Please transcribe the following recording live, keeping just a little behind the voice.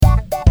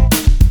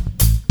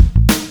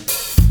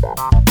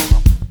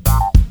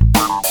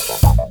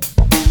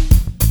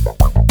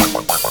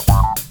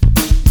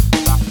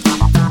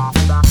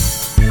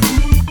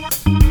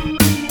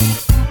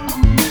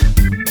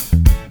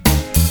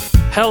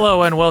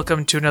Hello and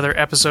welcome to another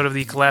episode of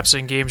the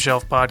Collapsing Game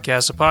Shelf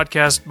Podcast, a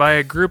podcast by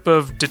a group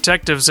of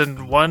detectives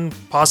and one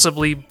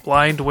possibly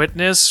blind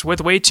witness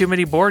with way too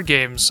many board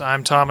games.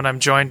 I'm Tom and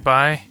I'm joined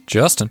by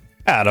Justin,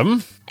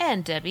 Adam,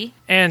 and Debbie.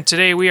 And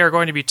today we are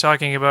going to be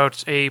talking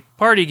about a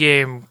party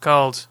game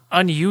called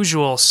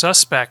Unusual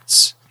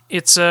Suspects.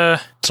 It's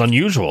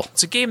unusual.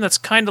 It's a game that's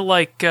kind of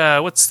like,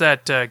 what's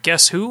that,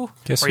 Guess Who?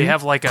 Guess Where Who? you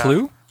have like a...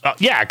 Clue?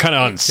 Yeah, kind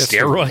of on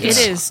steroids. It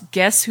is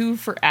Guess Who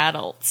for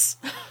adults.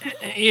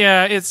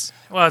 Yeah, it's...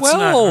 Well, it's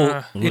Well,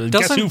 not... it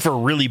Guess doesn't. who for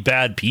really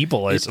bad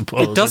people, I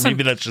suppose. it doesn't- Or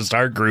maybe that's just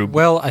our group.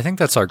 Well, I think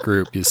that's our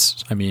group.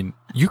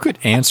 You could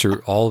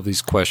answer all of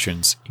these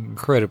questions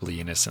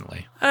incredibly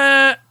innocently.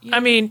 I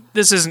mean,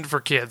 this isn't for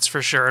kids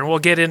for sure, and we'll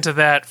get into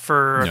that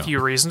for a few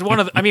reasons.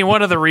 One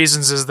of the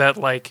reasons is that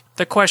like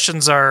the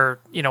questions are,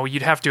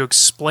 you'd have to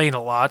explain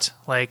a lot.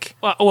 Like,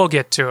 well, we'll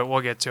get to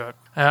it.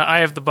 I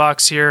have the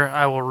box here.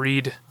 I will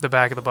read the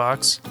back of the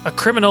box. A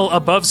criminal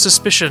above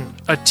suspicion,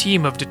 a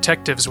team of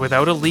detectives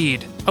without a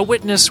lead, a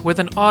witness with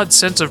an odd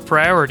sense of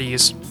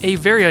priorities, a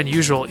very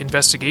unusual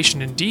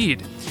investigation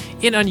indeed.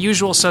 In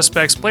Unusual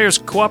Suspects, players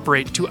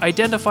cooperate to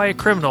identify a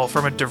criminal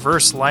from a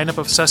diverse lineup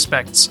of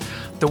suspects.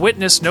 The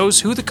witness knows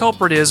who the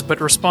culprit is,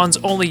 but responds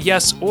only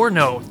yes or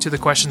no to the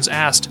questions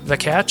asked. The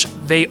catch?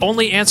 They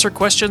only answer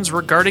questions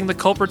regarding the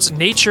culprit's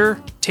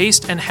nature,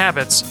 taste, and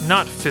habits,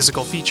 not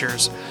physical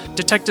features.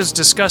 Detectives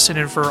discuss and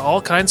infer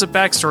all kinds of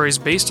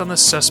backstories based on the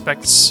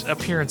suspect's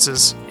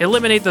appearances.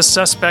 Eliminate the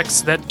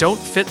suspects that don't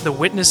fit the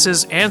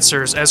witness's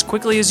answers as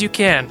quickly as you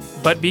can,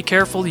 but be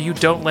careful you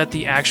don't let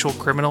the actual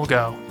criminal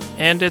go.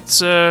 And it's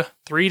 3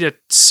 to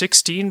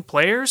 16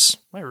 players?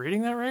 Am I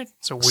reading that right?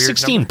 It's a weird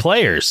 16 number.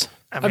 players.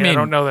 I mean, I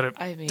don't know that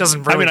it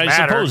doesn't really I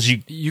matter. suppose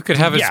You could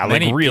have as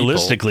many like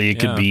realistically,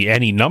 people. it could be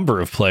any number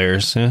of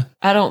players. Yeah.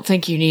 I don't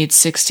think you need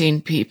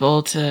 16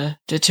 people to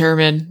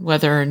determine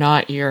whether or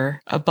not you're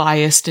a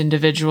biased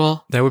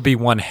individual. That would be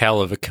one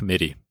hell of a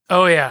committee.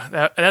 Oh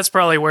yeah, that's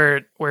probably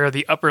where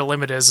the upper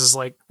limit is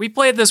like, we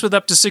played this with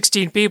up to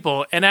 16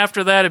 people, and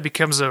after that it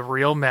becomes a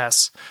real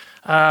mess.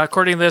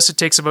 According to this, it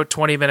takes about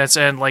 20 minutes,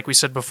 and like we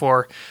said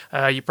before,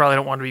 you probably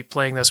don't want to be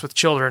playing this with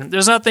children.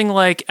 There's nothing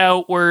like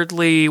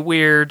outwardly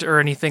weird or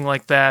anything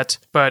like that,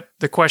 but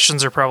the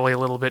questions are probably a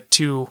little bit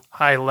too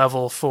high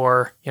level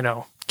for,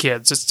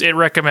 kids. It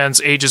recommends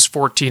ages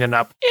 14 and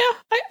up.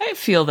 Yeah, I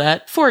feel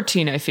that.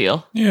 14, I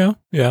feel. Yeah.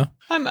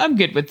 I'm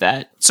good with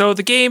that. So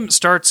the game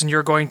starts and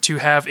you're going to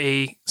have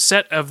a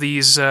set of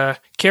these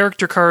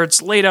character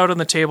cards laid out on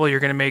the table. You're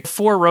going to make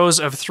 4 rows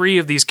of 3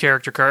 of these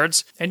character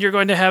cards, and you're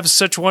going to have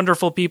such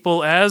wonderful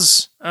people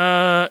as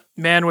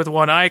man with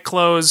one eye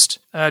closed,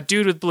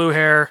 dude with blue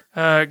hair,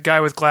 guy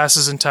with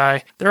glasses and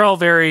tie. They're all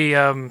very,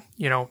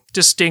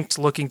 distinct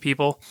looking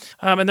people,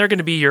 and they're going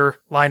to be your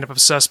lineup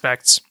of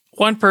suspects.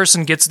 One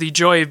person gets the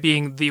joy of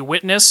being the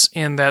witness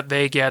in that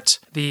they get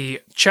the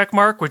check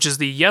mark, which is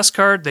the yes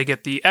card, they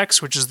get the X,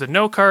 which is the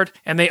no card,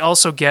 and they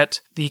also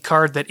get the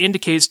card that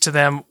indicates to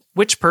them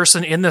which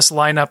person in this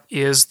lineup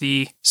is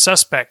the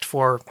suspect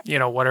for,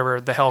 whatever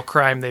the hell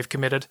crime they've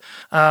committed.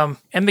 And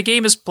the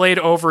game is played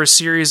over a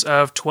series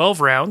of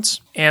 12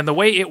 rounds, and the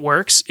way it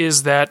works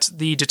is that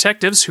the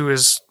detectives, who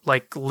is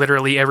like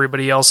literally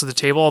everybody else at the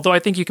table, although I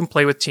think you can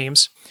play with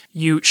teams,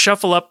 you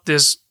shuffle up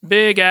this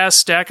big-ass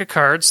stack of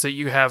cards that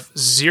you have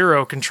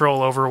zero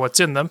control over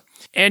what's in them,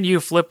 and you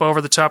flip over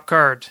the top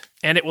card.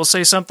 And it will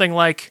say something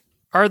like,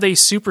 "Are they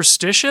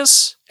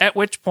superstitious?" At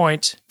which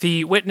point,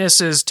 the witness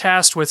is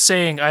tasked with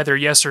saying either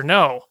yes or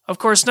no. Of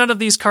course, none of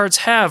these cards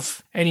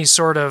have any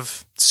sort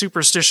of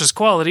superstitious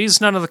qualities.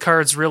 None of the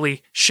cards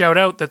really shout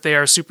out that they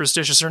are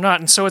superstitious or not.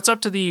 And so it's up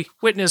to the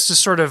witness to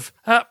sort of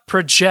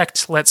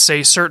project, let's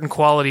say, certain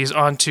qualities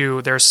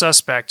onto their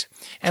suspect.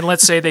 And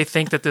let's say they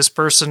think that this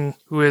person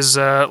who is,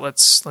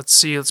 let's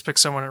pick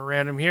someone at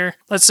random here.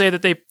 Let's say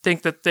that they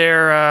think that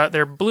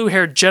their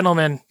blue-haired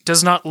gentleman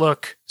does not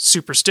look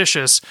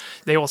superstitious.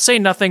 They will say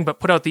nothing but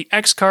put out the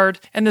X card,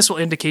 and this will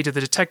indicate to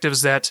the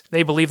detectives that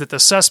they believe that the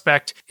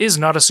suspect is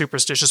not a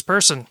superstitious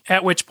person.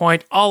 At which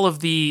point, all of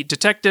the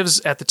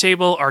detectives at the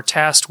table are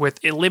tasked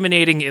with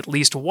eliminating at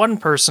least one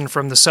person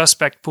from the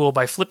suspect pool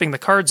by flipping the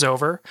cards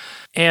over,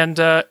 and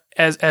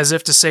as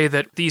if to say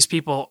that these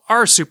people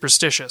are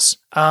superstitious.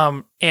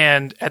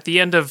 And at the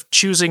end of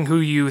choosing who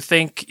you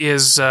think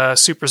is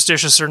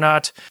superstitious or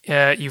not,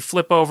 you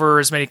flip over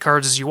as many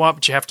cards as you want,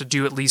 but you have to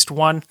do at least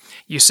one.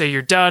 You say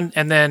you're done,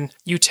 and then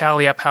you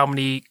tally up how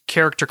many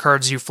character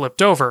cards you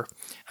flipped over.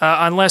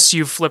 Unless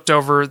you've flipped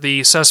over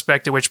the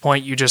suspect, at which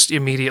point you just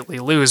immediately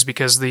lose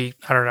because the,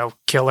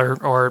 killer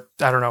or,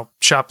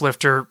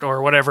 shoplifter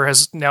or whatever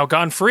has now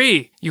gone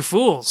free. You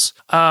fools.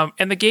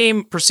 And the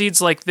game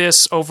proceeds like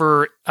this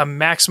over a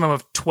maximum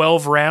of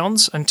 12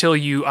 rounds until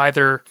you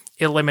either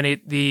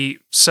eliminate the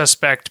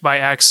suspect by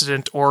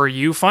accident, or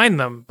you find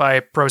them by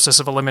process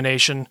of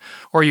elimination,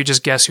 or you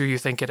just guess who you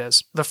think it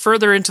is. The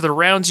further into the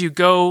rounds you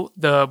go,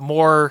 the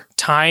more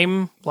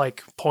time,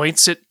 like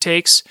points it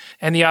takes,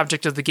 and the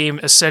object of the game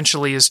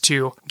essentially is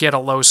to get a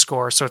low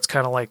score, so it's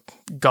kind of like,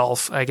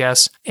 golf, I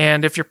guess.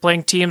 And if you're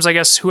playing teams, I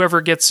guess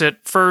whoever gets it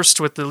first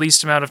with the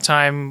least amount of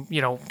time,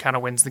 kind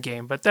of wins the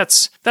game. But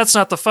that's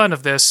not the fun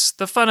of this.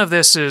 The fun of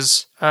this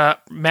is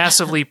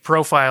massively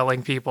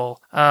profiling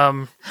people.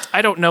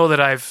 I don't know that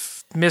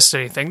I've missed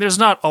anything. There's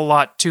not a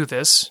lot to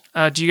this.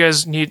 Do you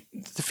guys need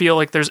to feel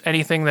like there's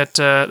anything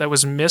that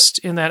was missed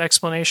in that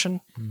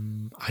explanation?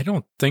 I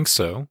don't think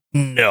so.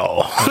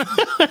 No.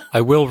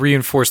 I will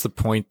reinforce the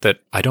point that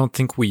I don't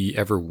think we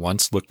ever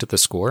once looked at the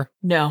score.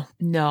 No.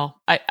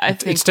 I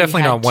think It's definitely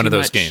we had not one of too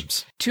those much-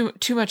 games.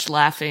 Too much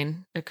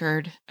laughing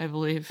occurred, I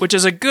believe. Which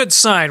is a good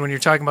sign when you're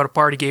talking about a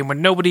party game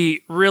when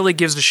nobody really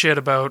gives a shit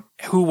about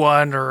who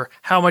won or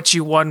how much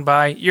you won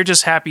by. You're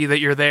just happy that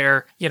you're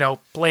there,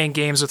 playing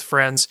games with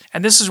friends.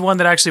 And this is one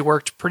that actually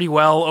worked pretty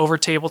well over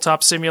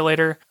Tabletop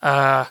Simulator.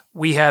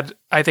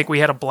 I think we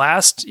had a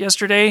blast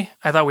yesterday.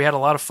 I thought we had a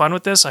lot of fun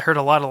with this. I heard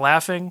a lot of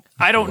laughing.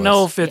 I don't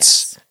know if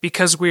it's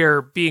because we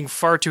are being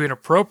far too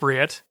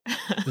inappropriate,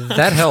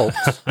 That helped.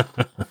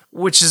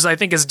 which I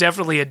think is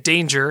definitely a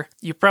danger.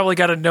 You probably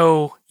got to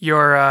know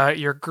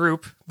your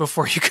group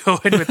before you go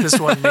in with this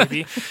one,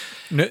 maybe.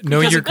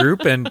 Know your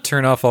group and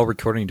turn off all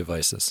recording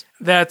devices.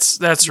 That's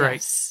right.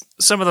 Yes.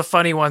 Some of the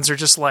funny ones are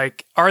just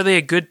like, are they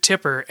a good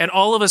tipper? And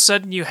all of a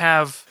sudden you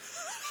have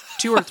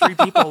 2 or 3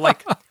 people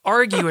like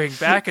arguing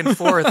back and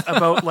forth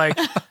about like,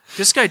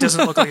 this guy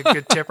doesn't look like a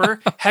good tipper.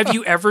 Have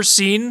you ever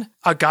seen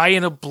a guy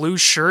in a blue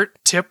shirt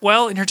tip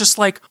well? And you're just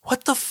like,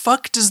 what the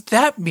fuck does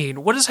that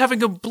mean? What does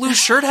having a blue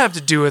shirt have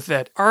to do with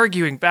it?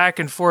 Arguing back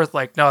and forth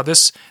like, no,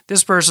 this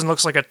person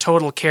looks like a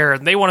total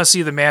Karen. They want to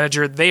see the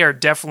manager. They are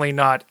definitely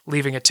not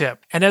leaving a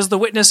tip. And as the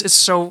witness,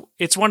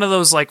 it's one of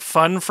those like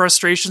fun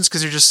frustrations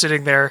because you're just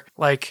sitting there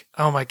like,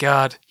 oh my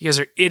God, you guys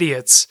are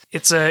idiots.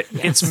 It's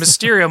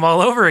Mysterium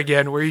all over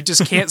again where you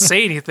just can't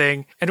say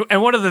anything.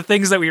 And one of the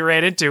things that we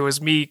ran into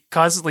was me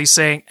constantly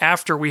saying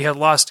after we had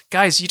lost,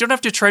 guys, you don't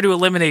have to try to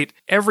eliminate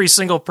every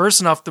single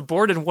person off the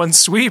board in one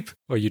sweep.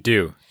 Oh, you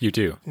do. You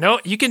do. No,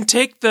 you can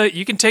take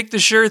the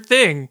sure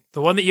thing,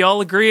 the one that you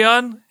all agree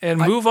on, and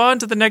move on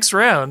to the next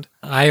round.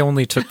 I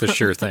only took the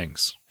sure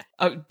things.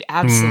 Oh,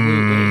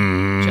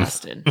 absolutely,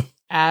 Justin.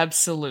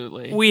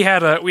 Absolutely. We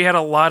had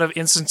a lot of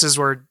instances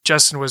where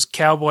Justin was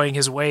cowboying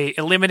his way,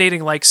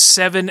 eliminating like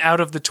 7 out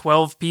of the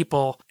 12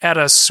 people at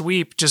a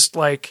sweep, just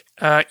like,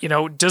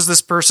 does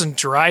this person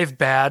drive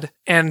bad?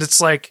 And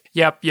it's like,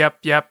 yep,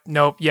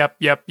 nope,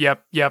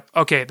 yep.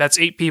 Okay, that's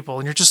 8 people.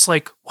 And you're just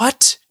like,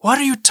 what? What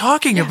are you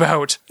talking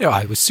about? Yeah,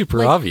 I was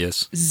super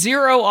obvious.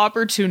 Zero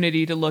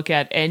opportunity to look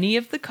at any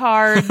of the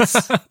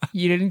cards.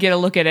 You didn't get a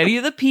look at any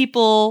of the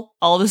people.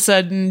 All of a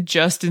sudden,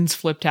 Justin's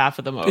flipped half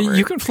of them over.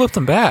 You can flip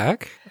them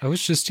back. I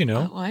was just,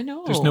 Oh, I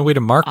know. there's no way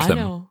to mark I them.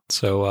 know.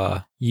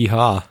 So,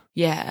 yeehaw.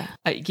 Yeah.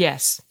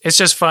 Yes. It's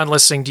just fun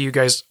listening to you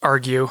guys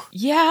argue.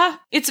 Yeah.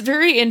 It's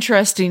very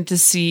interesting to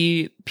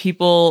see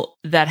people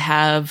that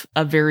have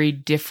a very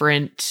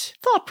different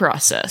thought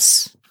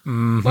process.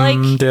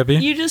 Like Debbie?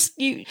 you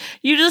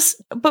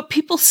just but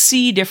people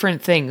see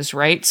different things,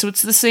 right? So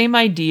it's the same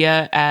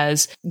idea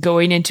as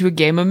going into a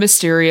game of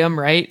Mysterium,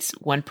 right?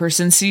 One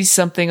person sees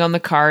something on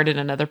the card and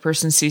another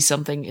person sees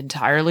something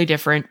entirely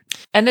different.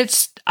 And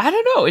I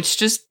don't know,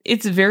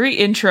 it's very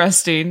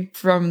interesting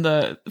from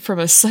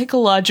a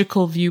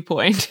psychological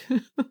viewpoint.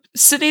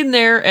 Sitting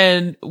there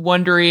and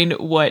wondering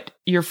what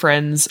your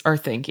friends are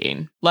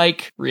thinking.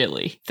 Like,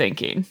 really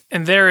thinking.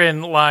 And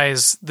therein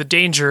lies the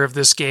danger of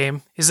this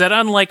game, is that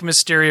unlike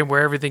Mysterium,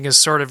 where everything is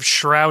sort of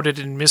shrouded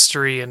in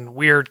mystery and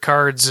weird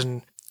cards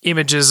and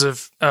images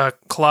of a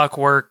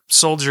clockwork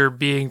soldier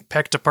being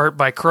pecked apart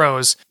by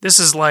crows, this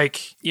is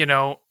like,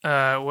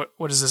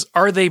 what is this?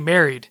 Are they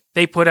married?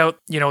 They put out,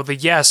 the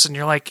yes, and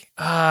you're like,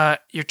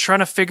 you're trying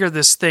to figure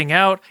this thing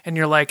out, and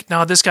you're like,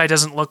 no, this guy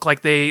doesn't look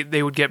like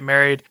they would get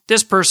married.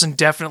 This person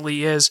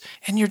definitely is.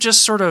 And you're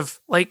just sort of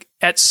like,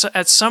 at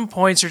some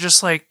points, you're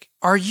just like,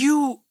 are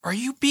you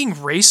being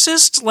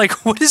racist?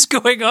 Like, what is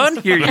going on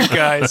here, you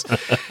guys?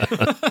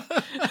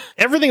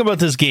 Everything about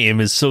this game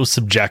is so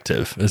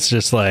subjective. It's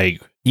just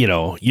like,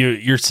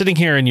 you're sitting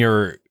here and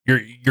you're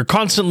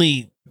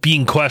constantly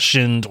being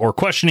questioned or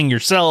questioning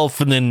yourself,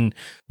 and then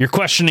you're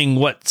questioning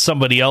what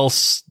somebody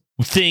else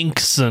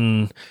thinks,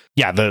 and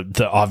yeah,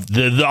 the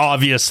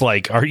obvious,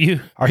 like, are you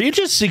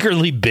just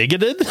secretly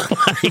bigoted?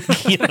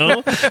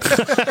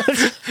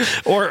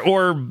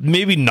 or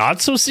maybe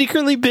not so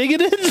secretly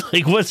bigoted?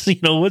 Like,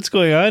 what's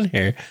going on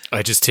here?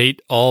 I just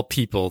hate all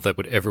people that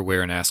would ever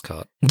wear an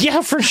ascot.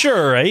 Yeah, for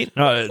sure, right?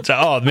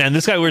 Oh man,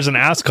 this guy wears an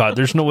ascot.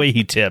 There's no way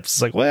he tips.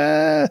 It's like,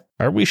 well,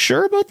 are we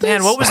sure about this?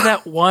 Man, what was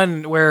that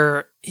one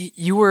where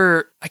you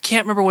were, I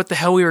can't remember what the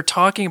hell we were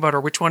talking about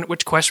or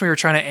which question we were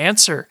trying to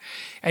answer.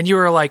 And you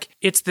were like,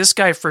 it's this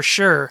guy for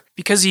sure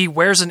because he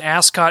wears an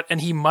ascot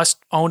and he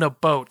must own a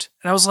boat.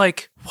 And I was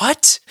like,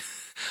 what?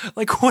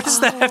 Like, what does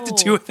that have to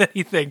do with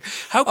anything?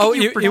 How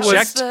can you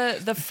project?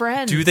 The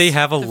friends. Do they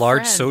have a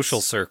large friends. social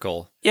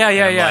circle? Yeah.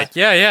 Like,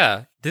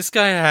 yeah. This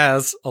guy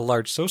has a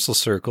large social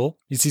circle.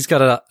 He's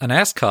got an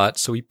ascot,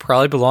 so he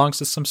probably belongs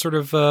to some sort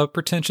of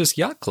pretentious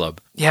yacht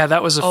club. Yeah,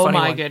 that was a funny one. Oh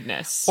my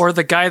goodness. Or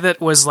the guy that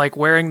was like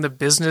wearing the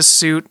business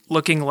suit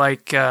looking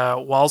like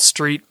Wall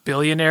Street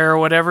billionaire or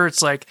whatever.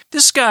 It's like,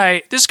 this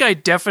guy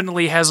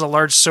definitely has a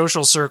large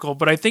social circle,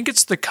 but I think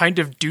it's the kind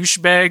of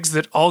douchebags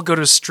that all go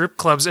to strip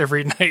clubs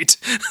every night.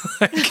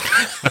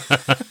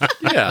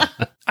 Yeah.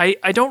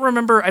 I don't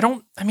remember.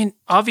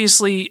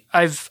 Obviously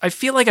I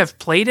feel like I've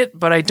played it,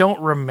 but I don't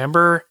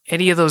remember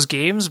any of those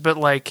games. But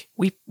like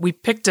we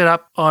picked it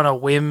up on a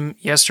whim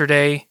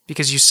yesterday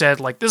because you said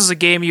like, this is a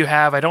game you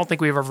have. I don't think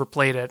we've ever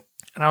played it.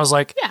 And I was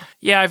like,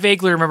 yeah, I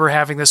vaguely remember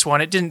having this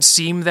one. It didn't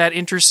seem that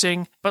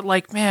interesting, but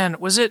like, man,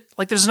 was it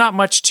like, there's not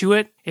much to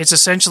it. It's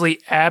essentially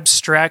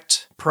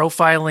abstract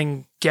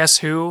profiling Guess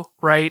Who,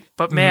 right?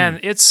 But man,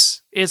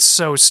 it's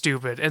so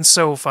stupid and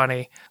so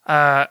funny.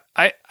 I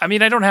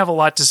mean, I don't have a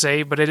lot to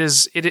say, but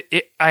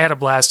I had a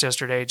blast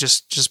yesterday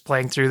just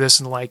playing through this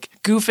and like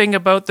goofing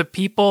about the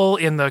people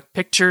in the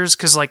pictures.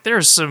 Cause like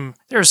there's some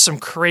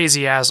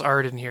crazy ass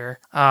art in here.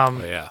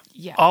 Yeah.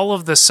 All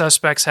of the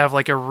suspects have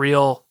like a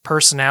real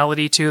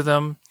personality to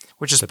them,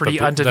 which is pretty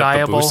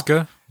undeniable.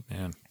 Babushka?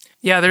 Man.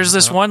 Yeah. There's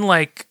this one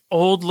like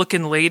old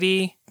looking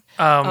lady.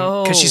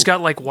 Because she's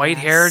got like white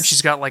hair and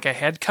she's got like a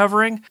head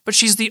covering, but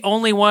she's the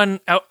only one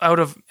out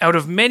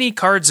of many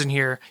cards in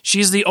here.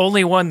 She's the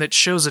only one that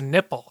shows a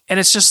nipple, and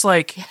it's just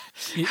like,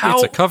 how?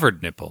 It's a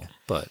covered nipple,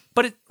 but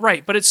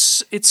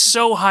it's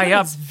so high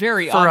up. It's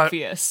very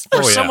obvious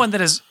for someone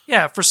that is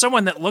for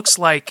someone that looks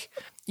like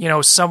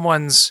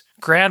someone's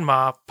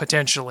grandma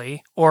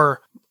potentially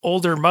or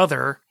older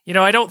mother.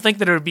 I don't think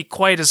that it would be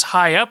quite as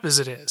high up as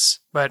it is,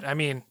 but I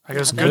mean, I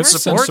guess good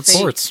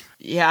supports.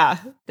 Yeah,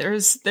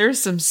 there's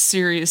some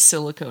serious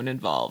silicone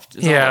involved.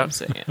 Is all I'm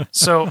saying.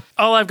 So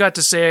all I've got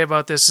to say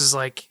about this is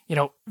like,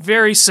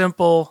 very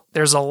simple.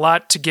 There's a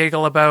lot to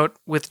giggle about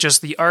with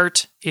just the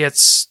art.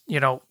 It's,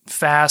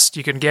 fast.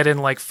 You can get in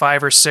like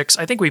 5 or 6.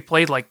 I think we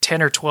played like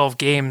 10 or 12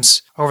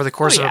 games over the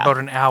course of about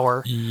an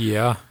hour.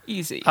 Yeah.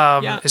 Easy.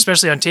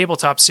 Especially on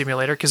Tabletop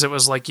Simulator, because it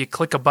was like you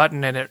click a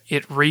button and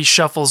it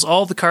reshuffles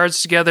all the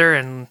cards together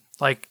and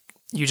like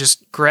you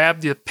just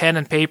grab the pen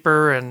and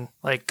paper and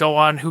like go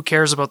on. Who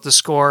cares about the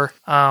score?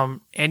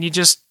 And you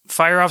just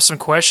fire off some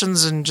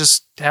questions and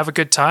just have a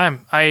good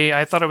time.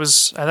 I thought it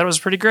was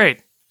pretty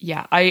great.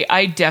 Yeah,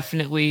 I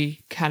definitely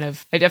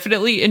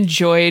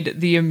enjoyed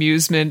the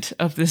amusement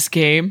of this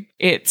game.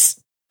 It's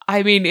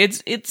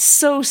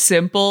so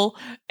simple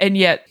and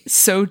yet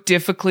so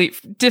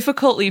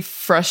difficultly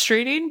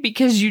frustrating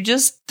because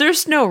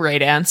there's no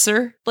right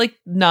answer, like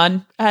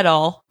none at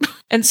all.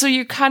 And so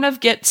you kind of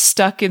get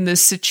stuck in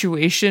this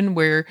situation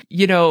where,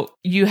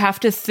 you have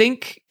to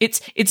think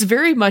it's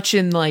very much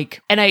in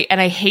like, and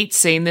I hate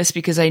saying this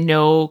because I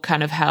know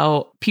kind of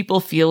how people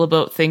feel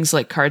about things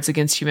like Cards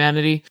Against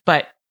Humanity,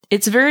 but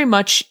it's very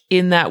much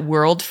in that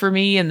world for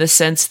me in the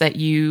sense that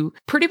you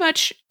pretty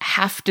much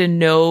have to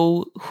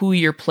know who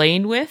you're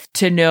playing with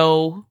to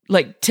know,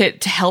 like, to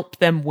help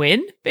them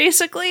win,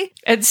 basically.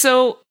 And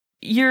so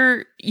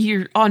you're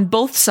on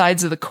both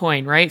sides of the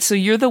coin, right? So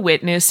you're the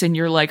witness and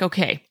you're like,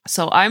 okay,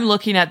 so I'm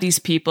looking at these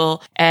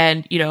people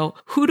and,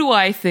 who do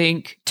I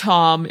think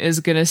Tom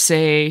is going to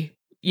say,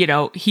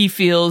 he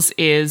feels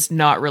is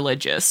not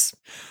religious?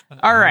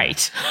 All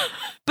right.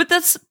 But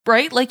that's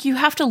right. Like you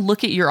have to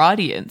look at your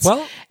audience.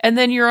 Well, and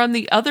then you're on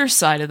the other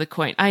side of the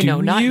coin. I know,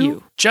 not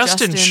you.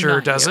 Justin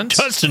sure doesn't.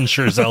 Justin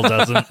sure as hell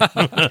doesn't.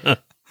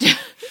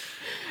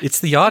 It's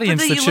the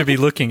audience that should be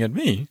looking at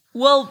me.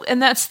 Well,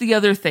 and that's the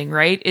other thing,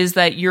 right? Is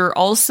that you're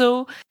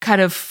also kind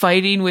of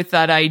fighting with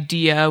that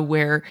idea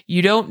where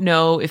you don't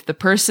know if the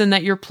person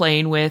that you're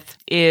playing with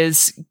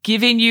is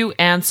giving you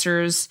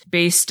answers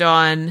based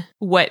on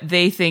what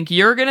they think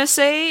you're going to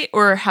say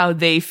or how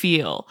they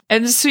feel.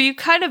 And so you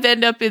kind of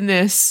end up in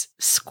this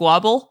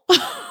squabble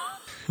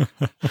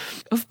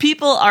of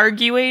people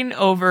arguing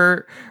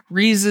over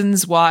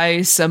reasons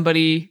why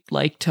somebody,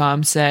 like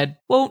Tom said,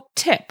 won't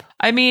tip.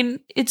 I mean,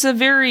 it's a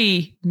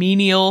very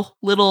menial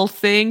little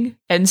thing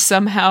and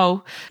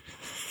somehow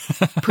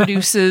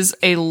produces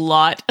a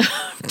lot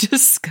of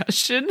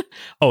discussion.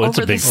 Oh, it's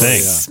a big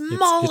thing.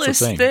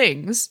 Smallest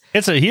things.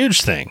 It's a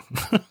huge thing.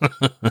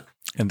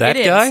 And that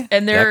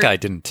guy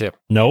didn't tip.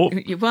 No.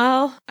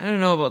 Well, I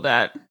don't know about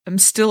that. I'm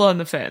still on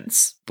the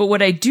fence. But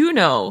what I do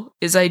know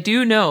is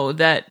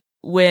that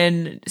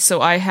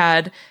I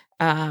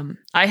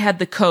had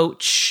the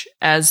coach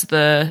as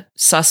the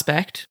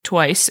suspect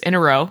twice in a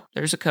row.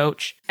 There's a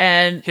coach,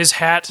 and his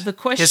hat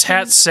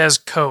says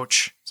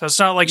coach, so it's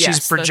not like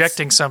she's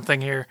projecting something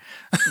here.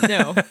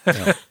 No.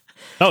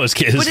 Oh,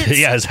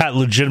 his hat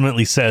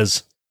legitimately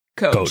says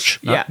coach.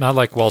 Not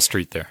like Wall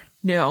Street there.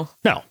 No.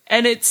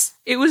 And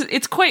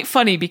it's quite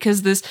funny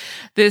because this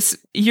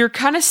you're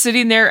kind of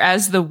sitting there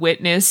as the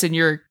witness, and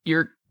you're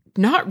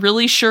not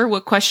really sure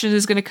what question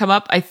is going to come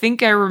up. I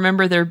think I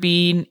remember there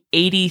being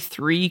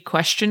 83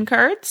 question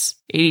cards,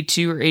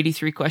 82 or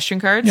 83 question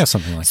cards. Yeah,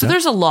 something like that. So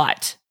there's a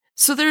lot.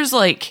 So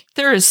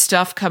there is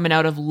stuff coming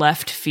out of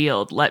left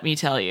field, let me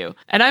tell you.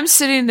 And I'm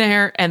sitting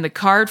there and the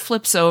card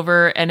flips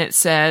over and it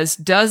says,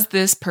 "Does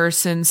this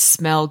person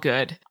smell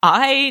good?"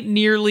 I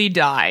nearly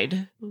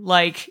died.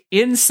 Like,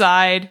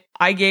 inside,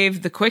 I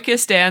gave the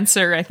quickest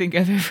answer I think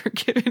I've ever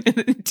given in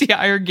the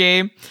entire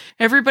game.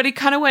 Everybody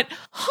kind of went,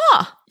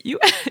 "Huh, you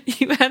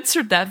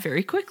answered that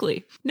very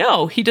quickly."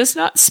 No, he does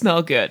not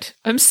smell good.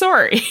 I'm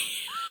sorry.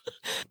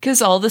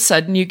 Because all of a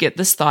sudden you get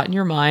this thought in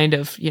your mind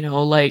of,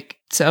 like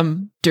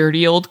some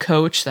dirty old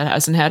coach that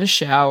hasn't had a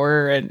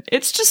shower, and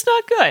it's just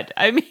not good.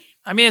 I mean,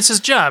 it's his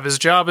job. His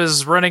job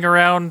is running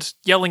around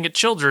yelling at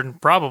children,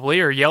 probably,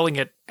 or yelling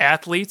at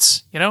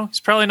athletes. He's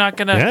probably not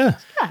going to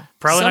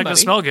not going to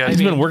smell good. He's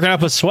been working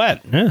up a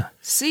sweat. Yeah.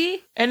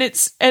 See?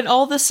 And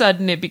all of a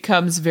sudden it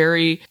becomes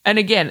very, and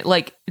again,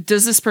 like,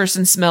 does this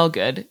person smell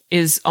good?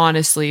 It's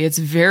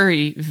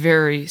very,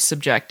 very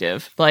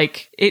subjective.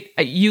 Like,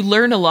 you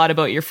learn a lot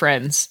about your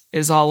friends,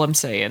 is all I'm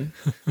saying.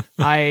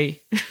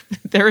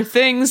 There are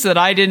things that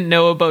I didn't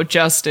know about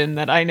Justin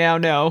that I now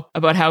know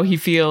about how he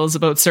feels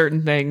about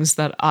certain things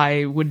that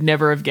I would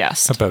never have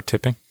guessed. About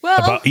tipping?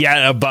 Well,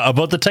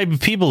 About the type of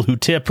people who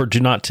tip or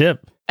do not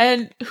tip.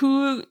 And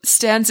who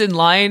stands in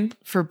line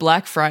for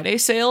Black Friday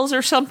sales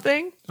or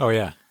something? Oh,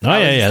 yeah.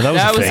 That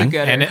was a thing.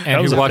 good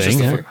And was who a watches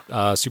thing,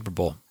 the Super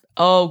Bowl?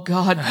 Oh,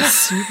 God, the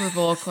Super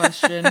Bowl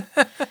question.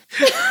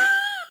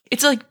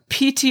 It's like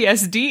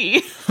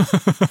PTSD.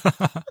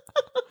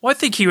 Well, I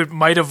think he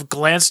might have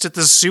glanced at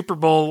the Super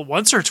Bowl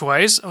once or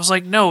twice. I was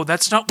like, no,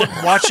 that's not what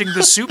watching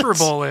the Super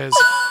Bowl is.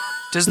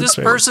 Does this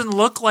person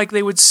look like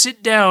they would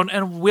sit down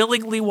and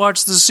willingly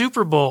watch the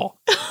Super Bowl?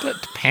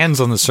 That depends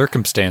on the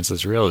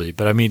circumstances, really.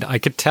 But I mean, I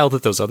could tell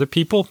that those other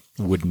people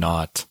would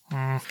not.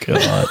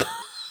 God.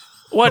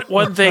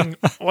 One thing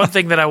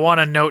that I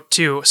want to note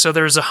too. So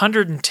there's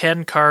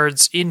 110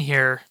 cards in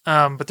here,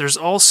 but there's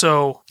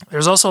also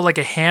like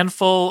a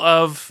handful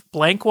of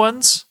blank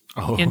ones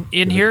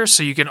in here.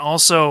 So you can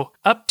also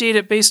update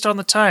it based on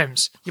the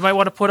times. You might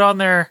want to put on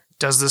there,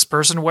 does this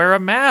person wear a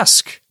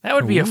mask? That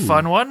would be a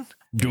fun one.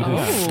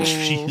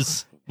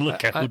 Jeez.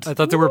 Look out. I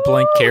thought there were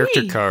blank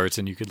character cards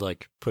and you could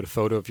like put a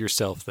photo of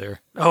yourself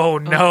there. Oh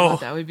no. God,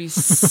 that would be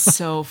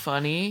so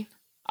funny.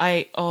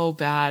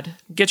 Bad.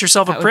 Get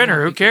yourself a That would printer.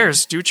 not Who be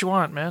cares? Do what you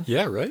want, man.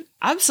 Yeah, right?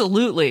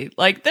 Absolutely.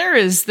 Like, there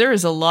is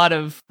a lot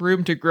of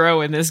room to grow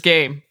in this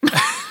game.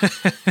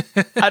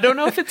 I don't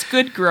know if it's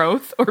good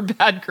growth or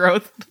bad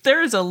growth, but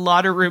there is a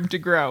lot of room to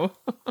grow.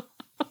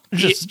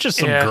 Just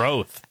some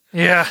growth.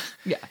 Yeah.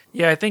 Yeah.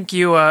 Yeah, I think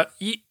you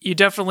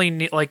definitely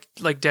need, like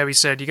Debbie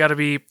said, you got to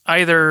be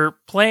either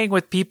playing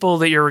with people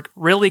that you're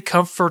really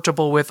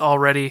comfortable with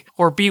already,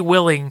 or be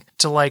willing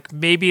to like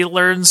maybe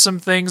learn some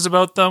things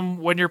about them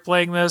when you're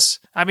playing this.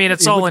 I mean,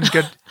 it's all in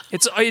good.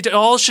 It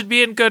all should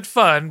be in good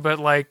fun, but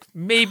like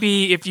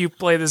maybe if you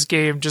play this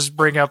game, just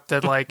bring up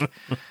that like,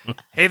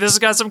 hey, this has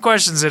got some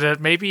questions in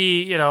it.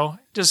 Maybe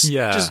just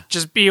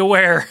be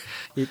aware.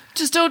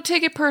 Just don't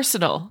take it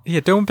personal.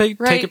 Yeah, don't take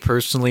it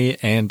personally,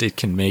 and it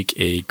can make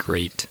a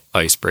great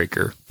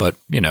icebreaker. But,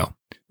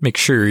 make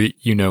sure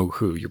you know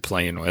who you're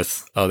playing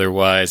with.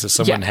 Otherwise, if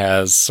someone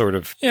has sort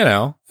of,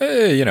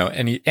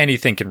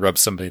 anything can rub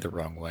somebody the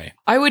wrong way.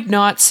 I would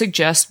not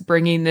suggest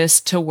bringing this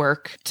to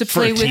work to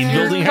play with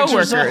your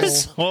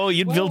coworkers. Oh,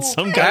 you'd build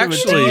some kind of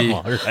a team,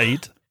 all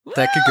right?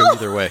 That could go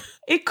either way.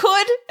 It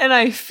could, and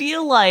I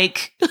feel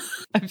like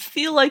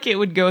it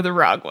would go the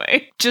wrong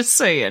way. Just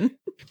saying.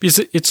 Because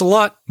it's a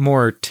lot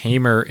more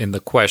tamer in the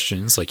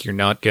questions. Like, you're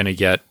not going to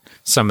get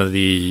some of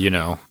the,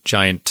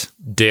 giant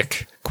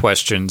dick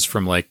questions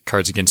from like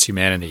Cards Against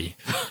Humanity,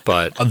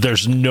 but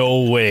there's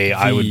no way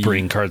I would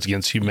bring Cards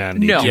Against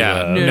Humanity to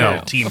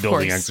a team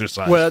building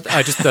exercise. Well,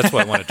 that's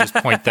why I want to just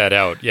point that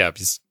out. Yeah,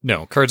 because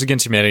Cards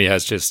Against Humanity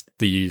has just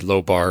the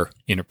low bar,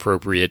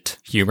 inappropriate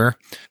humor.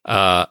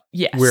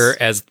 Yes.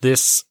 Whereas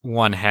this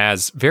one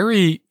has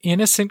very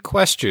innocent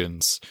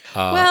questions.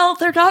 Well,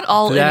 they're not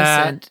all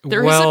innocent.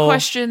 There is a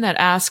question that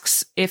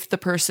asks if the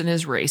person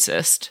is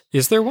racist.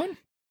 Is there one?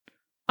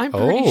 I'm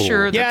pretty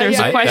sure that there's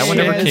a question. That one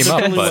never came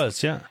up,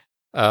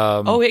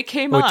 but it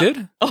came up. It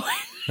did?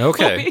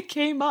 Okay. It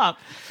came up.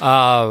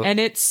 And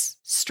it's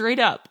straight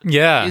up.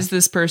 Yeah. Is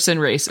this person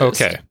racist?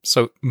 Okay.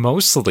 So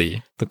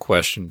mostly the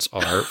questions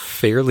are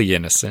fairly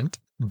innocent,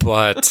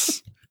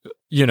 but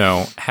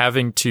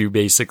having to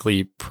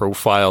basically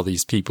profile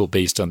these people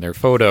based on their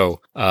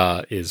photo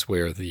is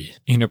where the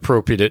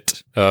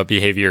inappropriate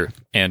behavior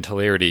and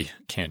hilarity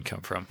can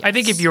come from. I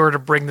think if you were to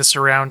bring this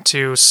around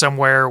to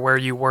somewhere where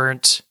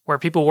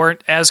people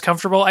weren't as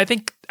comfortable, I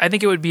think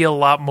it would be a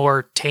lot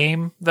more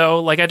tame, though.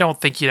 Like, I don't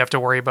think you'd have to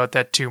worry about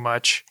that too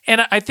much.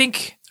 And I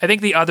think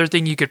the other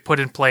thing you could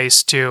put in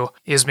place too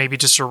is maybe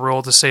just a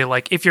rule to say,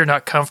 like, if you're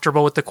not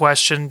comfortable with the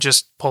question,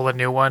 just pull a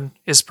new one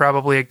is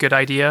probably a good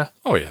idea.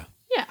 Oh yeah.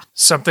 Yeah.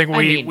 Something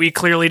we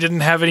clearly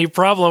didn't have any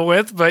problem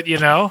with, but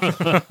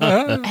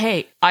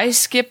Hey, I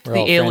skipped We're the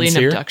all alien friends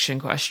here. abduction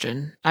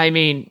question. I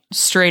mean,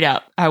 straight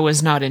up, I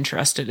was not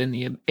interested in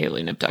the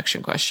alien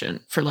abduction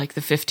question for like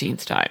the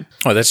 15th time.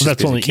 Oh, that's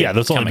That's only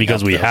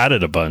because we had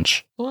it a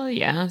bunch. Well,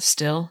 yeah,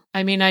 still.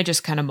 I mean, I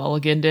just kind of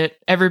mulliganed it.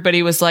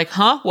 Everybody was like,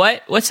 huh?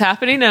 What? What's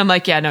happening? And I'm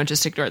like, yeah, no,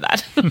 just ignore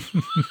that.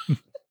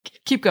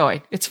 Keep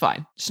going. It's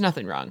fine. There's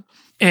nothing wrong.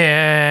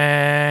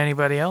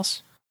 Anybody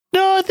else?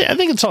 No, I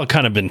think it's all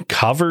kind of been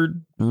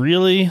covered,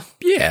 really.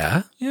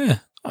 Yeah.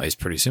 Oh, it's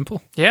pretty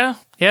simple. Yeah.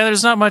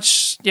 There's not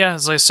much. Yeah,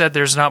 as I said,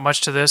 there's not much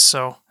to this.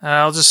 So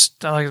I'll just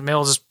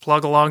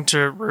plug along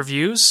to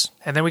reviews,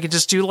 and then we can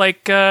just do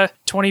like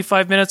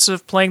 25 minutes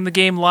of playing the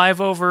game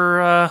live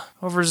over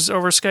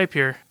Skype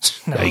here.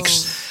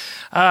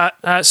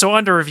 Yikes. So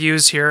under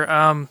reviews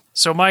here.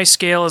 So my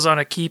scale is on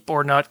a keep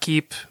or not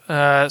keep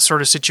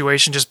sort of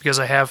situation, just because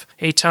I have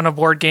a ton of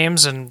board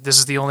games, and this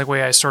is the only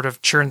way I sort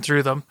of churn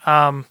through them.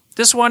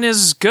 This one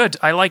is good.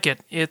 I like it.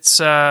 It's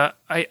I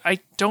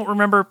don't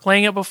remember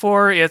playing it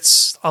before.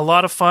 It's a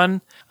lot of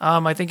fun.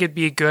 I think it'd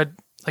be a good,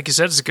 like you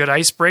said, it's a good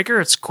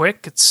icebreaker. It's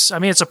quick. It's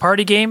a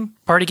party game.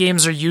 Party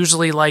games are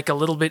usually like a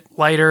little bit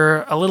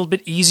lighter, a little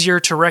bit easier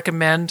to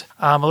recommend,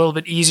 a little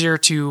bit easier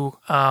to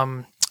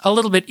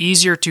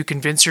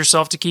convince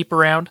yourself to keep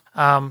around.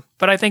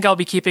 But I think I'll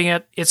be keeping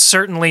it. It's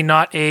certainly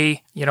not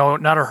a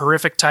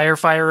horrific tire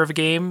fire of a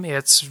game.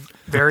 It's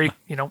very,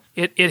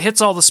 it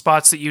hits all the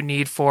spots that you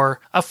need for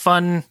a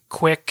fun,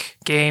 quick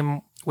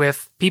game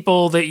with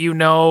people that you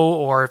know,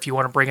 or if you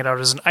want to bring it out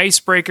as an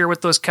icebreaker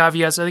with those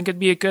caveats, I think it'd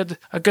be a good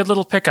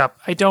little pickup.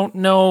 I don't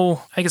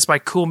know, I think it's by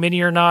Cool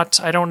Mini or not.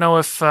 I don't know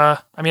if, I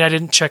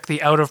didn't check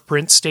the out of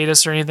print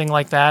status or anything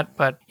like that,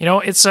 but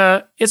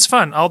it's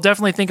fun. I'll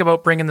definitely think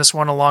about bringing this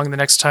one along the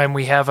next time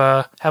we have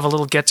a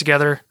little get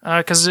together,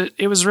 because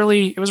it was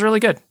really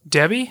good.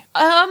 Debbie?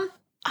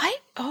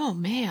 Oh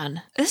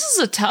man, this is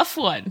a tough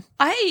one.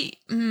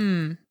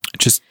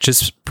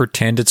 Just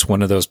pretend it's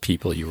one of those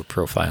people you were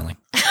profiling.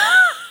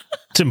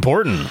 It's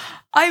important.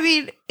 I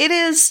mean, it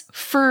is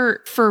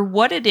for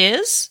what it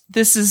is.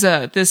 This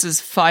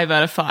is 5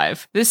 out of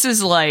 5. This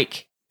is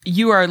like,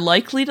 you are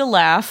likely to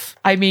laugh.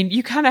 I mean,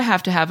 you kind of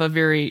have to have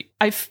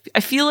I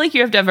feel like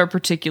you have to have a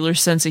particular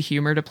sense of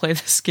humor to play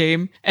this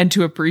game and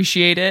to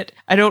appreciate it.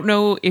 I don't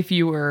know if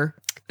you were,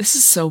 this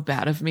is so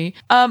bad of me.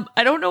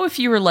 I don't know if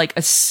you were like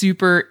a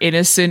super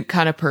innocent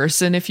kind of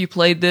person if you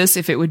played this,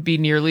 if it would be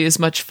nearly as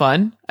much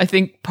fun. I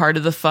think part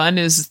of the fun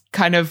is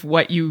kind of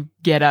what you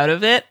get out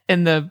of it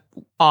and the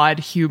odd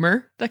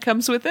humor that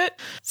comes with it.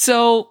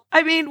 So,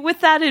 I mean, with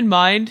that in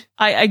mind,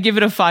 I give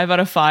it a 5 out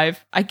of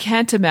 5. I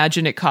can't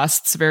imagine it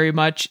costs very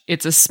much.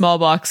 It's a small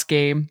box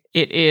game.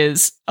 It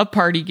is a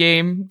party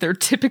game. They're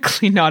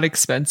typically not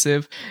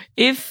expensive.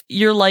 If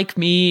you're like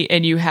me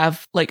and you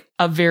have like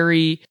a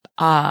very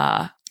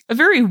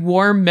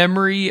warm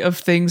memory of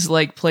things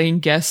like playing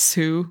Guess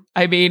Who.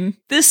 I mean,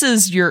 this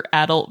is your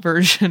adult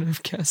version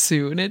of Guess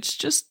Who, and it's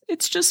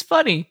just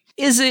funny.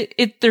 Is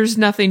it there's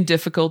nothing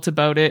difficult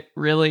about it,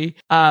 really.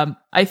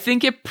 I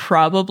think it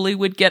probably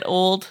would get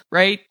old,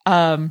 right?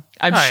 I'm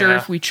sure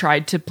if we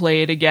tried to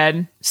play it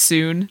again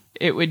soon,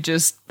 it would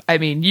just,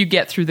 you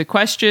get through the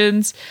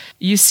questions,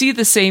 you see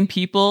the same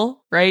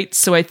people, right?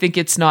 So I think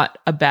it's not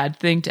a bad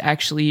thing to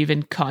actually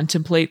even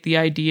contemplate the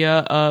idea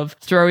of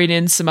throwing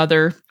in some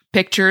other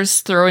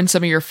pictures, throw in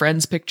some of your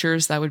friends'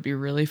 pictures. That would be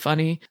really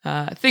funny.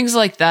 Things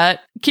like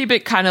that. Keep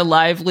it kind of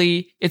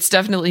lively. It's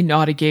definitely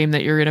not a game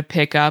that you're going to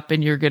pick up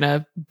and you're going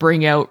to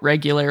bring out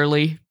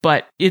regularly,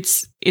 but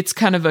it's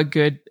kind of a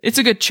good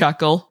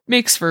chuckle.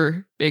 Makes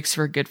for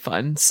good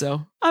fun.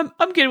 So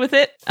I'm good with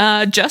it.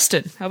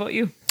 Justin, how about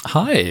you?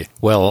 Hi.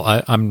 Well,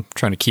 I'm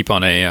trying to keep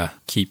on a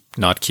keep,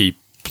 not keep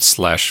 /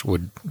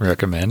 would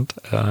recommend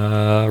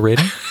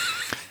rating.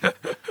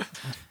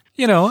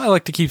 I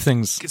like to keep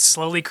things... It's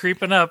slowly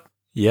creeping up.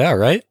 Yeah,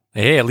 right?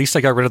 Hey, at least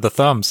I got rid of the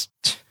thumbs.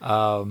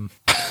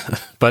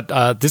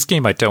 But this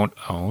game I don't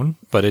own,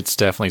 but it's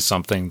definitely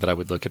something that I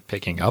would look at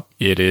picking up.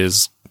 It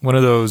is one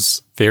of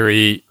those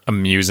very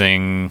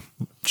amusing,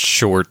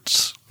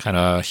 short, kind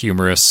of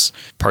humorous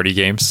party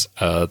games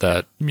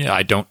that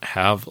I don't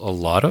have a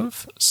lot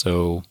of.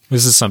 So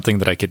this is something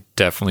that I could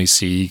definitely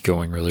see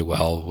going really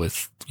well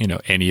with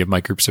any of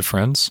my groups of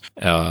friends.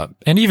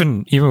 And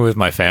even with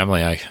my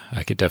family,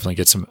 I could definitely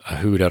get a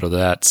hoot out of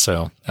that.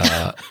 So,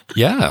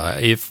 yeah,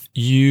 if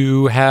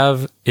you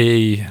have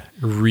a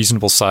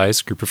reasonable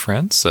sized group of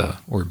friends,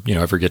 or,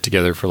 ever get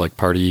together for like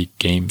party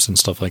games and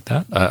stuff like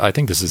that, I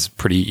think this is a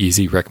pretty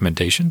easy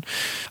recommendation.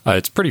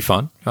 It's pretty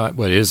fun.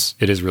 Well, it is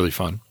really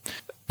fun,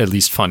 at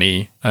least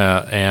funny.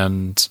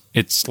 And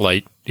it's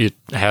light. It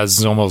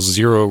has almost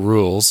zero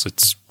rules.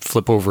 It's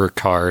flip over a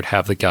card,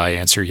 have the guy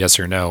answer yes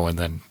or no, and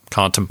then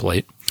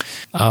contemplate.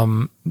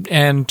 And,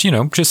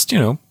 just,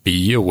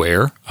 be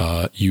aware.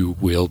 You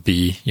will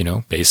be,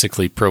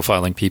 basically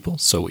profiling people.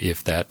 So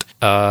if that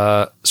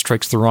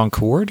strikes the wrong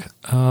chord,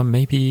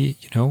 maybe,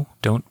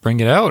 don't bring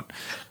it out.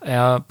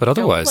 But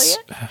otherwise,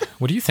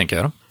 what do you think,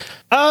 Adam?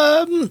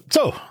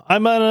 So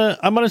I'm on a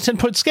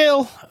 10-point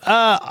scale.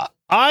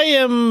 I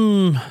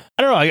don't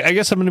know. I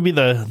guess I'm going to be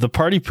the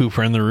party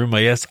pooper in the room.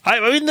 I guess. I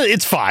mean,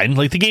 it's fine.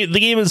 Like the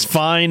game is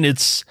fine.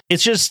 It's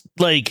just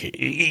like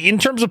in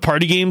terms of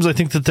party games, I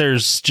think that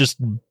there's just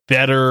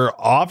better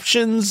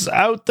options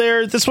out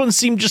there. This one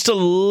seemed just a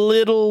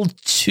little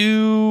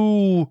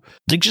too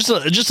just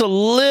a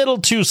little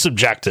too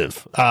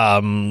subjective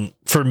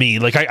for me.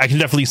 Like I can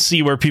definitely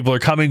see where people are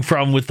coming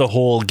from with the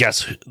whole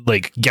guess who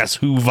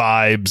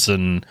vibes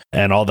and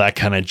all that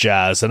kind of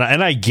jazz, and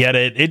I get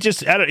it. It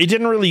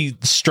didn't really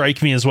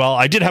strike me as well.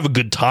 I did have a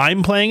good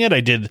time playing it.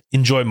 I did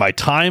enjoy my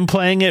time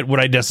playing it.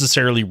 Would I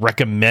necessarily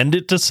recommend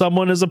it to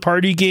someone as a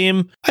party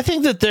game? I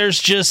think that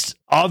there's just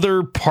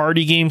other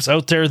party games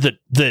out there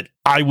that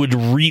I would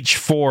reach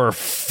for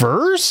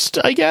first,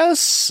 I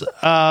guess.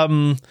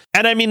 And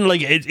I mean,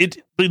 like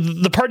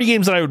the party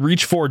games that I would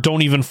reach for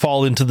don't even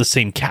fall into the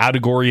same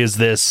category as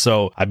this.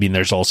 So, I mean,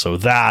 there's also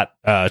that.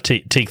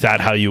 Take that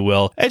how you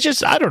will. It's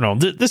just, I don't know.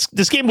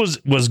 This game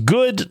was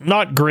good,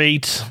 not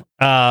great.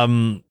 I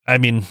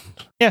mean,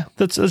 yeah,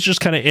 that's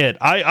just kind of it.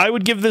 I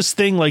would give this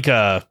thing like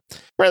a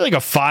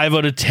 5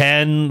 out of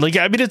 10. Like,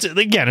 I mean, it's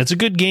a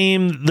good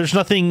game. There's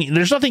nothing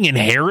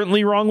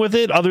inherently wrong with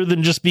it other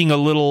than just being a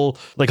little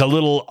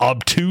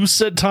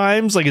obtuse at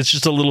times. Like, it's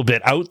just a little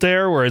bit out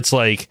there where it's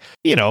like,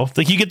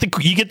 like you get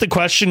the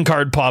question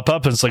card pop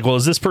up and it's like, well,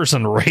 is this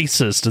person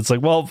racist? It's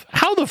like, well,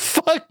 how the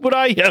fuck would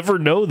I ever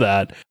know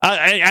that?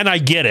 And I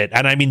get it.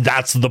 And I mean,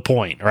 that's the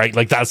point, right?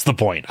 Like, that's the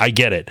point. I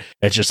get it.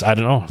 It's just, I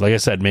don't know. Like I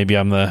said, maybe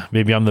I'm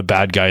the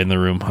bad guy in the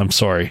room. I'm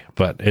sorry,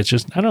 but it's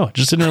just, I don't know. It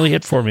just didn't really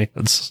hit for me.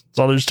 That's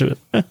all there's to it.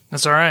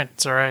 That's all right.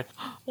 It's all right.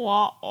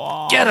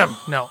 Get him.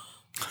 No.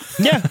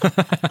 Yeah.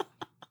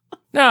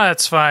 No,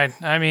 that's fine.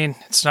 I mean,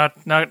 it's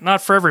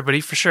not for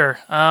everybody for sure.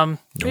 Nope.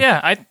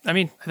 Yeah, I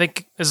mean, I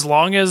think as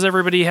long as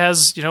everybody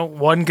has,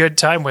 one good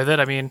time with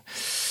it, I mean,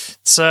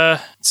 it's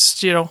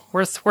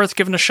worth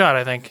giving a shot,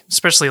 I think.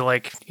 Especially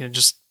like,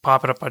 just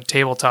popping up on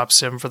tabletop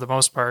sim for the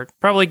most part.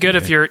 Probably good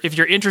if you're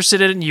interested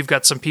in it and you've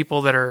got some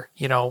people that are,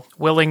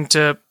 willing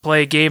to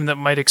play a game that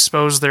might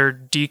expose their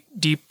deep,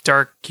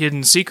 dark,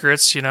 hidden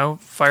secrets,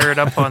 fire it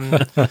up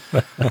on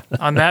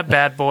on that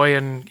bad boy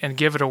and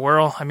give it a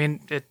whirl. I mean,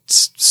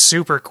 it's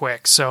super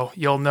quick, so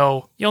you'll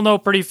know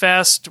pretty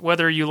fast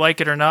whether you like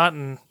it or not.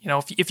 And,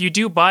 if you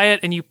do buy it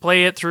and you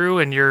play it through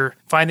and you're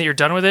find that you're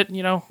done with it,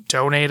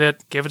 donate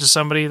it, give it to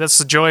somebody. That's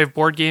the joy of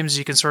board games.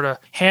 You can sort of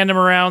hand them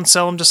around,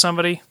 sell them to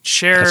somebody,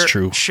 share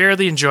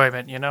the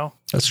enjoyment,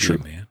 That's true,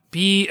 man.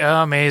 Be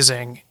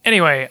amazing.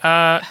 Anyway,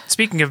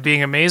 speaking of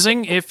being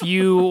amazing, if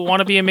you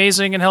want to be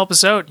amazing and help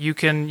us out, you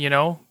can,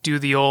 do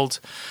the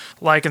old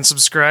like and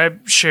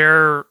subscribe,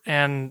 share,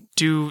 and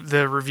do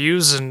the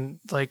reviews, and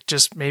like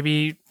just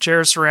maybe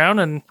share us around.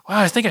 And wow,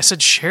 I think I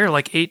said share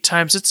like 8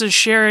 times. It's a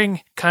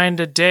sharing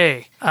kind of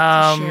day.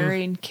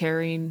 Sharing,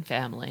 caring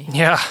family.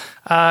 Yeah.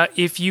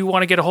 If you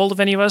want to get a hold of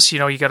any of us,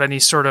 you got any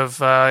sort of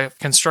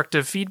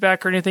constructive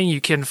feedback or anything,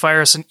 you can fire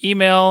us an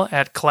email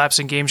at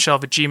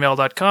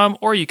collapsinggameshelf@gmail.com,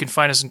 or you can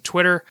find us on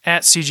Twitter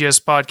at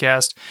CGS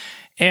Podcast.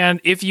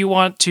 And if you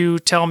want to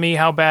tell me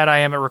how bad I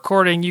am at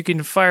recording, you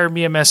can fire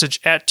me a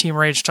message at Team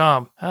Rage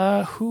Tom.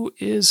 Who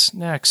is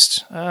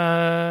next?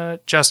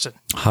 Justin.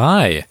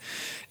 Hi.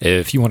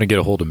 If you want to get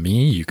a hold of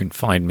me, you can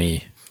find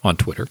me on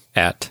Twitter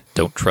at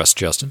Don't Trust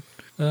Justin.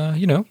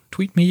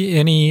 Tweet me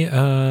any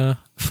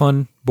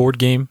fun board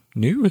game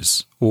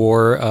news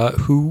or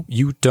who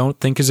you don't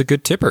think is a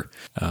good tipper.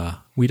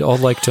 We'd all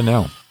like to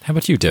know. How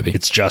about you, Debbie?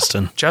 It's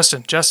Justin.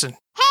 Justin.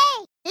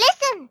 Hey,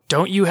 listen!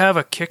 Don't you have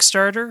a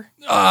Kickstarter?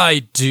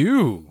 I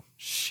do.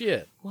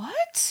 Shit.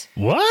 What?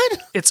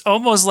 It's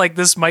almost like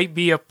this might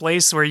be a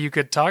place where you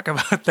could talk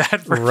about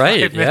that for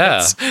 5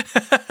 yeah. minutes.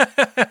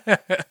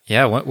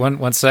 Yeah,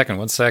 one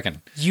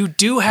second. You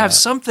do have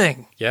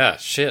something. Yeah,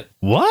 shit.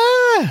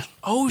 What?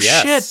 Oh,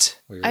 Yes. shit.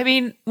 I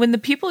mean, when the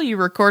people you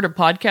record a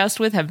podcast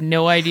with have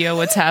no idea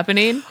what's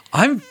happening.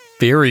 I'm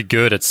very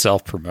good at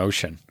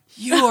self-promotion.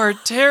 You are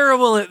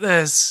terrible at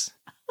this.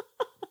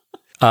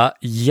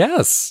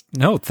 Yes.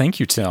 No, thank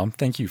you, Tim.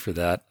 Thank you for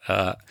that.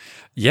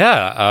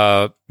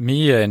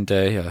 Me and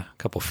a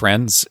couple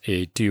friends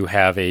do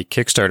have a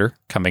Kickstarter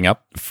coming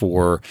up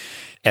for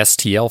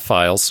STL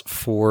files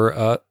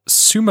for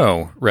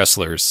sumo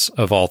wrestlers,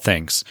 of all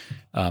things.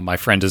 My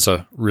friend is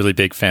a really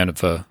big fan of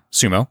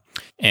sumo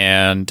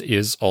and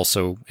is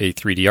also a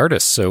 3D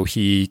artist. So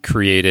he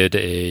created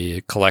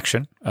a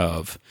collection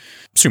of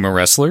sumo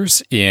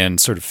wrestlers in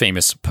sort of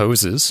famous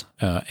poses.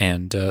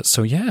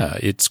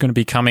 It's going to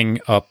be coming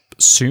up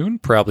soon,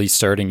 probably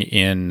starting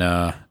in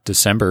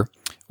December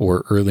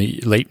or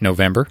late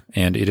November.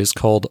 And it is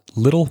called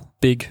Little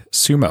Big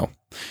Sumo.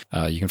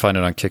 You can find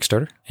it on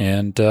Kickstarter.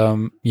 And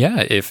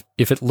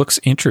if it looks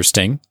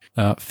interesting,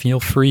 feel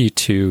free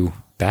to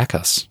back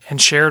us.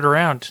 and share it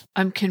around.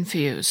 I'm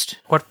confused.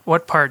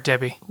 What part,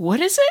 Debbie?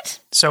 What is it?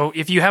 So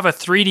if you have a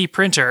 3D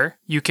printer,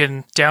 you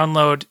can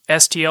download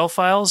STL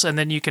files and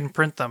then you can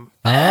print them.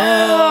 Oh,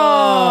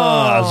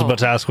 I was about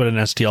to ask what an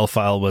STL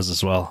file was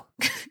as well.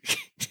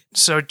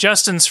 So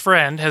Justin's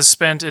friend has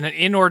spent an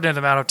inordinate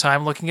amount of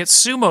time looking at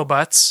sumo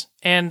butts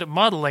and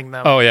modeling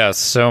them. Oh, yeah,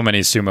 so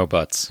many sumo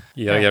butts.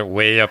 You gotta get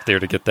way up there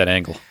to get that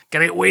angle.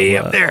 Gotta get way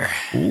up there.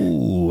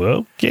 Ooh,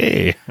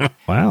 okay.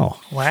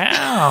 Wow.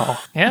 Wow.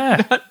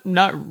 Yeah.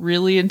 Not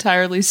really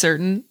entirely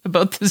certain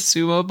about the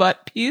sumo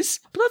butt piece,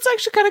 but that's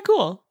actually kind of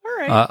cool. All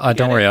right.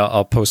 Don't worry,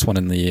 I'll post one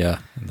in the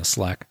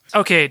Slack.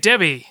 Okay,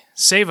 Debbie,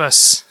 save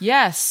us.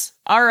 Yes.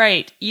 All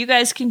right. You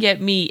guys can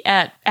get me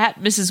at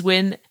Mrs.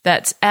 Wynn.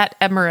 That's at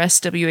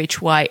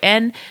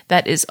MRSWHYN.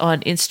 That is on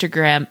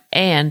Instagram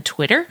and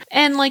Twitter.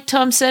 And like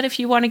Tom said, if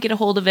you want to get a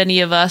hold of any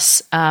of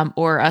us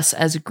or us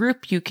as a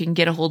group, you can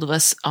get a hold of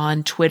us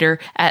on Twitter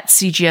at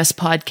CGS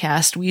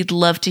Podcast. We'd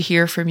love to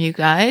hear from you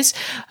guys.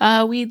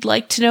 We'd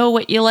like to know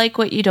what you like,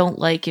 what you don't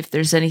like. If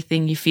there's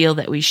anything you feel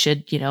that we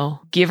should,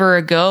 give her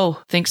a go,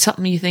 think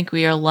something you think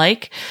we are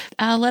like,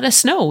 let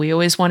us know. We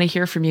always want to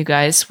hear from you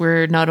guys.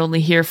 We're not only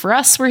here for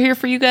us, we're here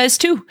for you guys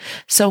too.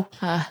 So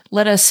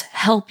let us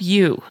help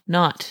you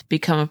not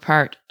become a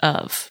part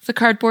of the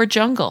cardboard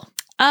jungle.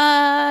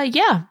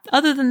 Yeah.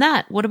 Other than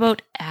that, what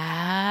about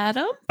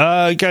Adam?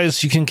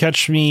 Guys, you can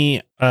catch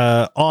me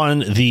on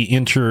the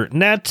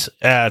internet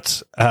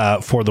at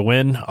For the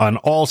Win on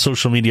all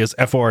social medias,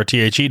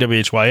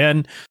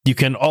 FORTHEWHYN. You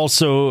can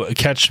also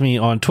catch me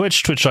on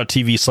Twitch,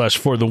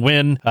 twitch.tv/For the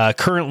Win.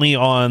 Currently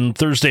on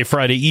Thursday,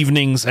 Friday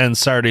evenings, and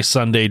Saturday,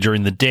 Sunday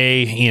during the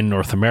day in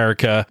North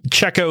America.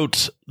 Check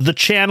out the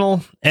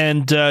channel,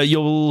 and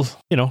you'll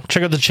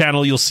check out the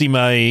channel. You'll see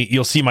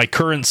my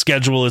current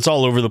schedule. It's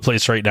all over the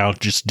place right now,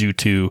 just due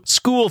to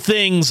school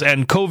things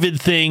and COVID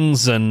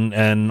things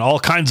and all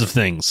kinds of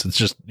things.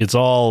 It's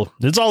all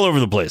over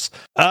the place.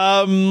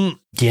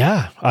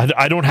 Yeah,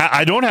 I don't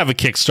have a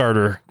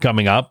Kickstarter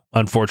coming up,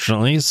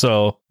 unfortunately.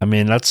 So I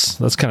mean that's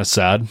kind of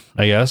sad,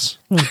 I guess.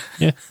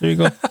 Yeah, there you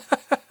go.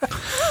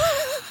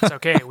 It's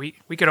okay. We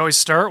could always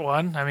start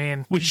one. I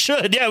mean, we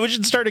should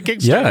start a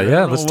Kickstarter.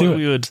 Yeah, let's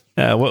do it.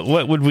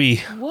 What would we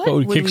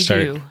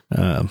kickstart?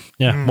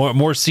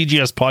 More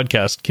CGS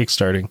podcast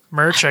kickstarting.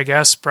 Merch, I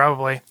guess,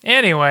 probably.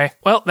 Anyway,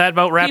 well, that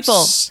about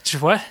wraps.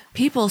 What?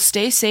 People,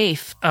 stay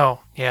safe.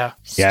 Oh, yeah.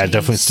 Yeah,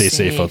 definitely stay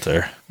safe out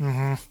there.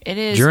 Mm-hmm. It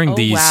is. During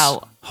these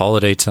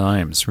holiday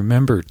times,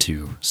 remember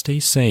to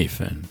stay safe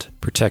and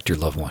protect your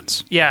loved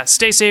ones. Yeah,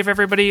 stay safe,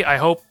 everybody. I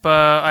hope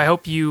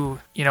you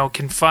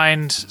can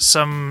find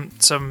some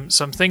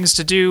things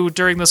to do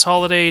during this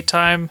holiday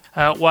time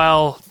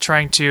while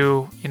trying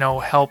to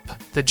help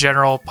the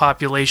general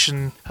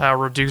population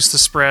reduce the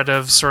spread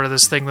of sort of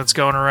this thing that's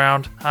going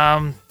around.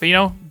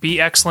 But be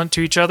excellent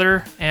to each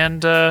other,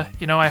 and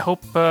I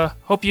hope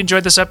you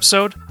enjoyed this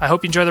episode. I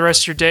hope you enjoy the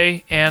rest of your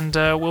day, and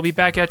we'll be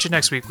back at you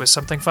next week with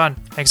something fun.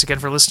 Thanks again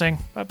for listening.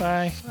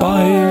 Bye-bye.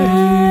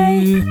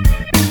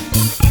 Bye.